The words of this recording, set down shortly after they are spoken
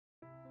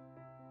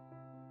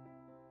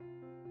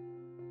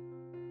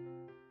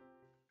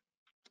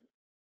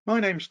My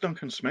name's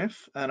Duncan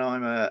Smith, and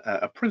I'm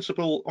a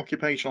Principal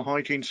Occupational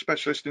Hygiene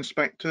Specialist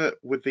Inspector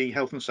with the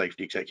Health and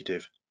Safety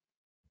Executive.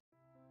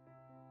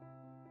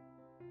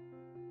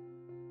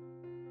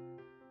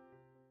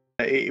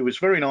 It was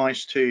very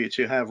nice to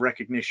have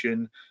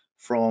recognition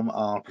from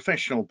our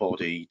professional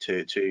body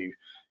to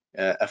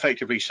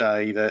effectively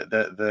say that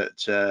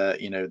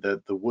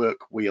the work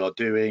we are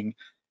doing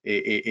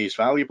is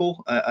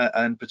valuable,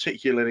 and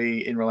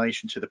particularly in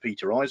relation to the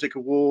Peter Isaac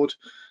Award,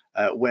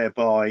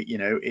 whereby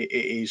it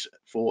is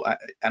for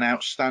an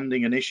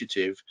outstanding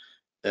initiative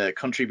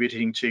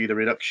contributing to the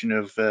reduction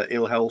of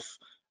ill health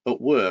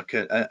at work,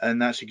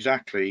 and that's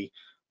exactly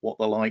what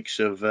the likes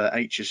of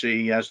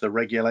HSE as the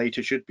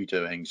regulator should be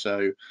doing.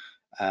 So,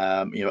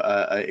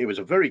 it was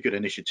a very good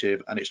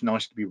initiative, and it's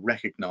nice to be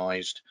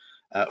recognised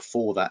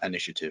for that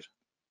initiative.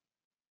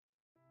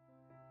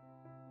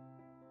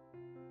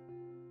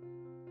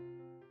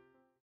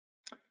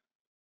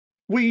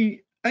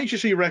 We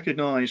HSE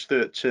recognised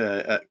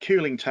that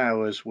cooling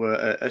towers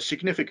were a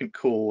significant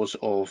cause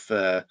of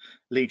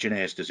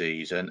Legionnaire's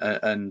disease,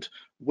 and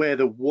where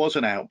there was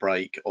an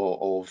outbreak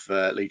of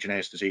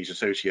Legionnaire's disease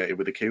associated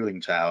with a cooling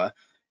tower,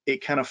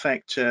 it can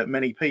affect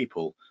many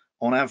people.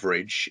 On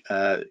average,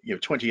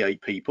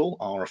 28 people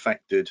are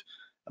affected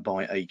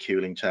by a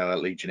cooling tower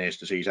Legionnaire's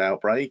disease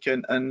outbreak,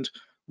 and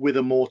with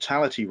a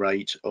mortality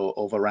rate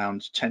of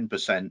around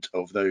 10%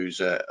 of those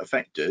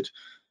affected.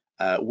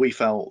 We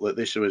felt that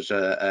this was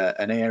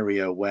an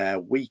area where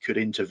we could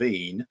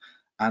intervene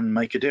and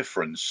make a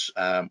difference,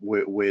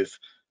 with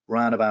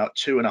around about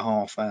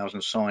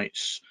 2,500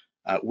 sites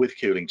with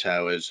cooling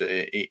towers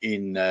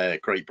in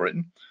Great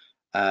Britain.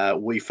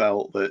 We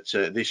felt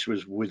that this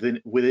was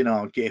within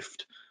our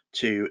gift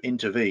to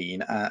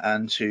intervene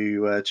and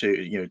to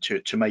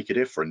make a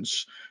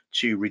difference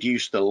to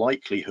reduce the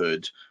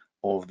likelihood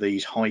of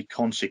these high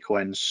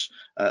consequence,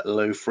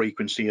 low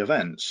frequency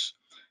events.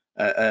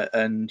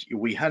 And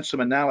we had some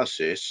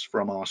analysis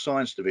from our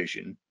science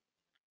division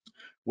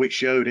which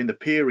showed in the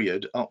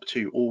period up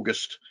to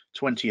August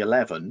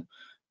 2011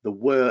 there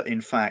were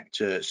in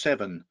fact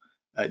seven,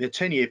 the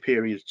 10-year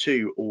period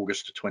to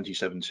August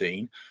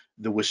 2017,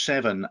 there were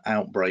 7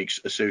 outbreaks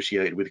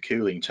associated with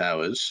cooling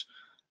towers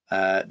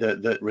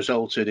that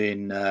resulted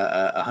in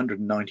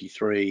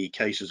 193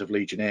 cases of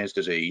Legionnaire's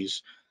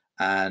disease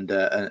and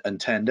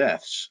 10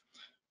 deaths.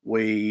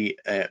 We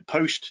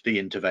post the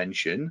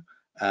intervention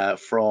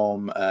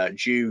from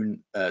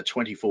June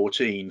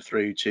 2014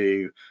 through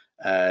to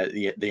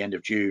the end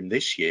of June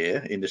this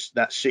year, in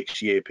that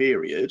 6-year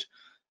period.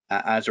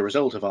 As a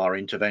result of our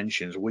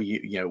interventions,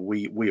 we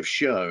have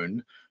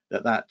shown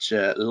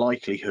that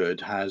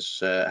likelihood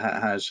has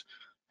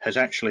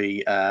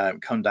actually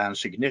come down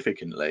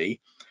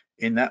significantly.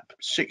 In that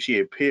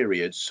 6-year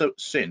period,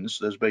 since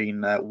there's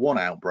been 1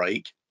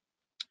 outbreak,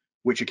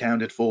 which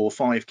accounted for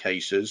 5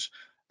 cases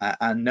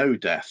and no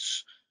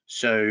deaths.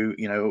 So,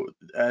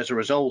 as a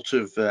result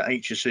of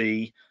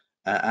HSE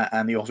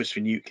and the Office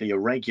for Nuclear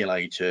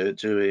Regulator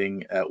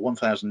doing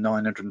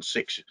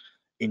 1,906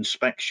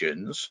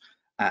 inspections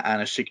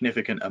and a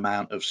significant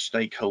amount of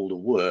stakeholder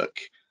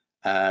work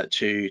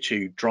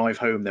to drive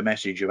home the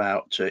message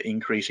about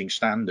increasing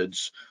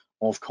standards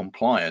of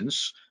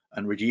compliance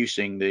and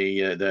reducing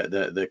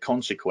the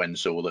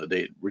consequence, or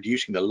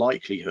reducing the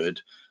likelihood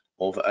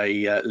of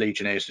a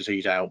Legionnaire's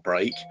disease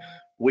outbreak,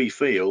 we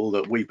feel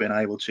that we've been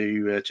able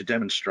to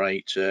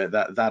demonstrate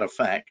that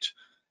effect,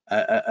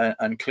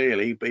 and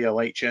clearly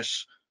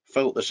BOHS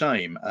felt the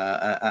same,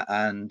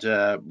 and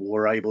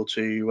were able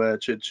to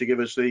give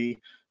us the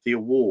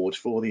award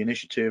for the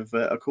initiative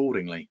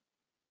accordingly.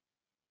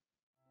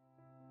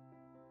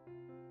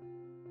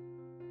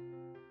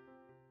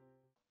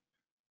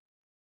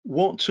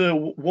 What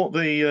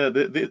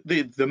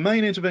the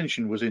main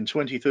intervention was in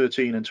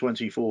 2013 and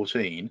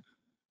 2014.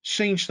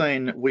 Since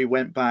then, we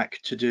went back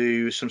to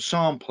do some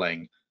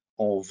sampling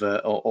of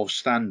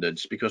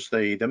standards, because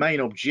the main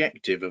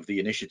objective of the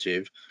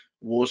initiative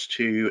was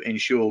to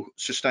ensure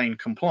sustained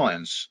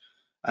compliance,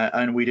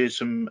 and we did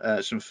some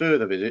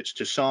further visits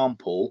to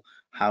sample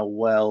how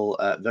well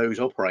those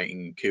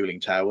operating cooling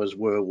towers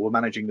were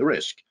managing the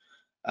risk.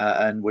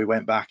 And we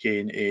went back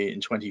in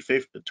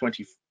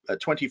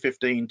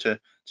 2015 to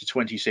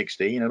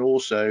 2016, and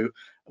also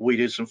we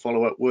did some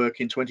follow-up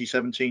work in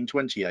 2017,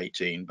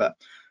 2018. But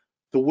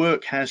the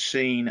work has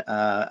seen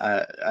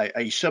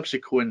a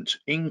subsequent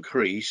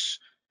increase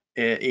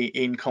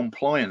in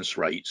compliance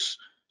rates,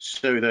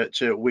 so that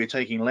we're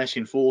taking less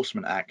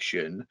enforcement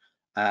action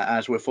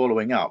as we're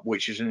following up,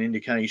 which is an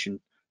indication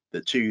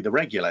that to the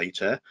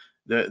regulator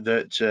that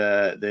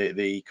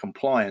the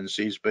compliance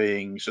is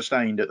being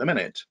sustained at the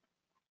minute.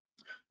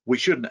 We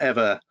shouldn't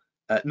ever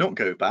not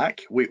go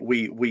back.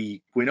 We're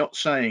not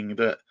saying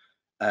that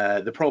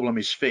the problem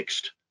is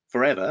fixed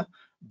forever,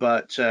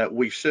 but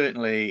we've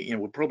certainly,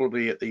 we're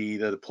probably at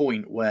the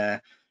point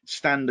where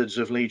standards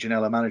of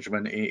Legionella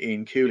management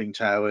in cooling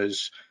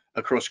towers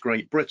across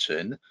Great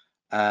Britain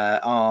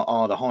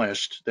are the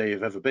highest they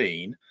have ever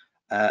been,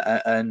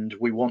 and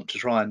we want to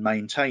try and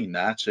maintain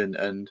that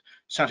and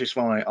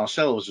satisfy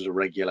ourselves as a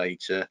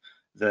regulator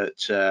that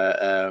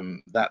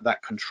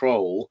that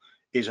control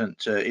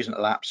isn't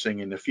lapsing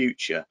in the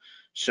future.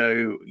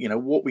 So,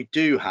 what we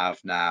do have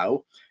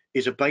now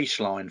is a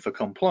baseline for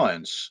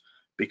compliance.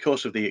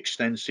 Because of the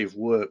extensive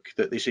work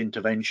that this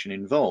intervention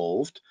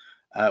involved,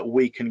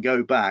 we can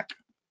go back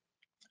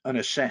and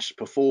assess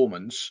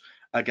performance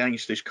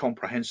against this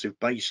comprehensive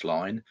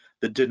baseline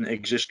that didn't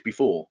exist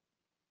before.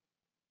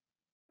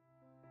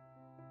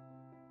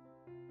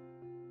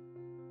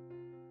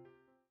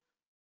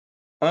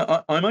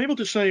 I'm able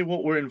to say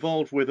what we're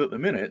involved with at the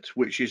minute,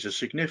 which is a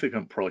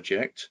significant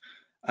project,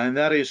 and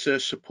that is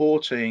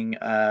supporting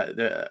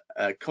the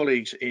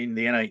colleagues in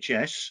the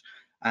NHS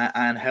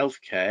and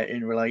healthcare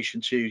in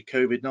relation to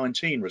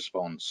COVID-19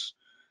 response.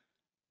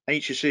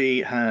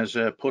 HSE has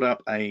put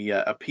up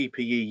a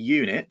PPE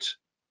unit,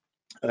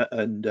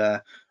 and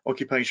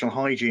occupational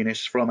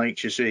hygienists from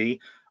HSE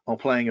are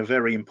playing a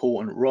very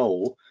important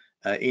role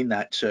in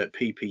that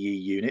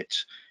PPE unit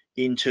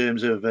in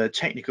terms of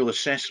technical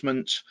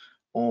assessment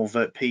of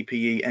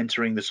PPE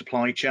entering the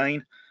supply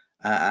chain,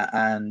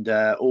 and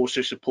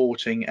also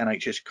supporting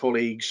NHS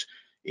colleagues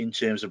in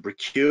terms of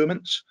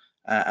procurement,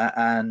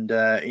 and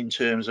in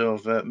terms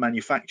of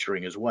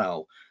manufacturing as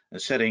well,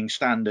 and setting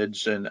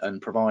standards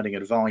and providing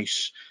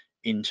advice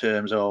in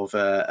terms of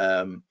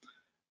the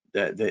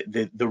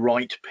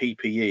right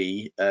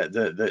PPE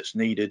that's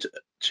needed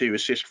to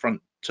assist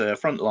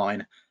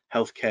frontline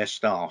healthcare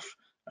staff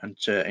and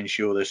to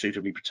ensure they're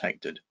suitably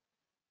protected.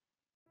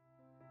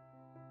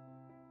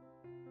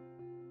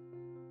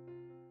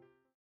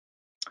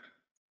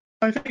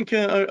 I think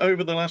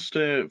over the last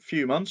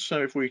few months,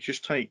 so if we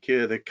just take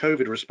the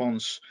COVID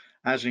response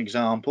as an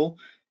example,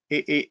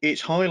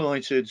 it's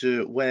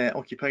highlighted where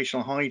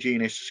occupational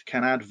hygienists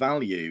can add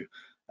value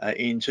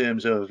in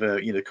terms of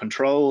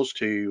controls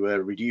to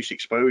reduce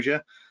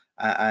exposure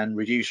and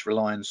reduce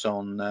reliance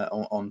on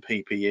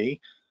PPE,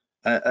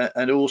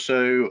 and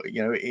also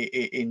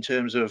in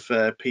terms of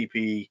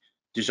PPE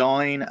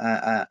design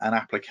and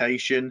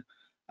application.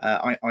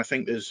 I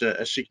think there's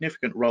a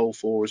significant role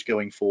for us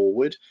going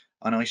forward,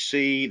 and I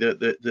see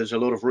that there's a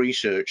lot of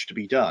research to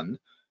be done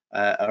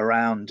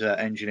around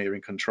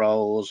engineering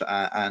controls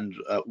and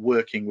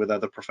working with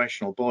other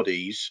professional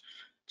bodies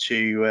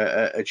to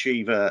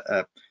achieve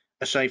a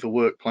safer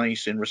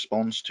workplace in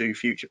response to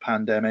future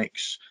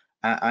pandemics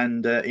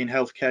and in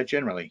healthcare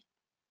generally.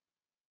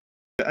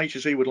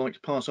 HSE would like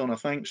to pass on our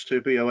thanks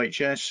to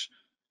BOHS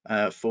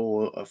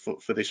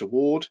for this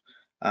award.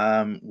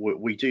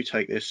 We do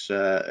take this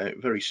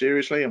very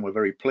seriously, and we're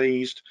very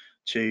pleased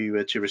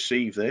to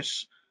receive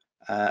this.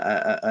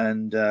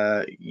 And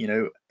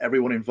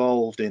everyone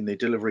involved in the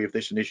delivery of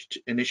this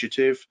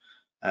initiative,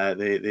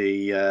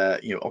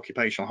 the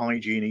occupational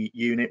hygiene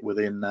unit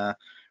within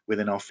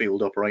our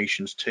field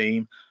operations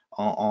team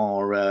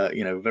are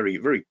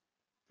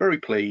very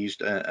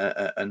pleased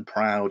and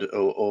proud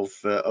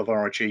of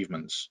our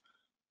achievements.